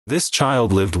This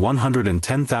child lived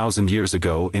 110,000 years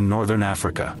ago in northern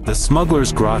Africa. The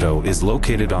Smugglers Grotto is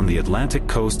located on the Atlantic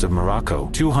coast of Morocco,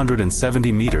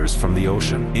 270 meters from the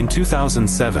ocean. In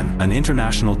 2007, an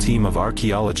international team of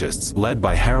archaeologists led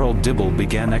by Harold Dibble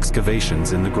began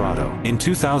excavations in the grotto. In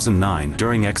 2009,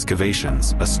 during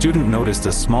excavations, a student noticed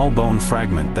a small bone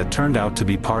fragment that turned out to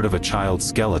be part of a child's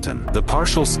skeleton. The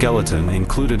partial skeleton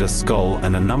included a skull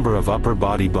and a number of upper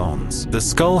body bones. The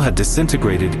skull had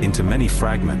disintegrated into many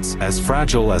fragments, as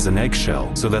fragile as an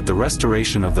eggshell, so that the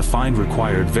restoration of the find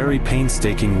required very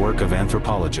painstaking work of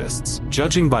anthropologists.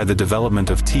 Judging by the development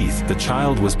of teeth, the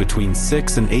child was between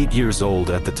 6 and 8 years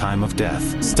old at the time of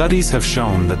death. Studies have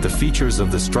shown that the features of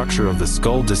the structure of the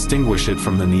skull distinguish it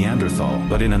from the Neanderthal,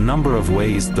 but in a number of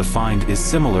ways the find is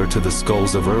similar to the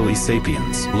skulls of early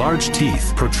sapiens. Large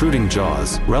teeth, protruding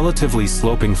jaws, relatively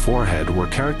sloping forehead were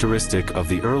characteristic of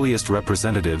the earliest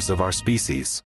representatives of our species.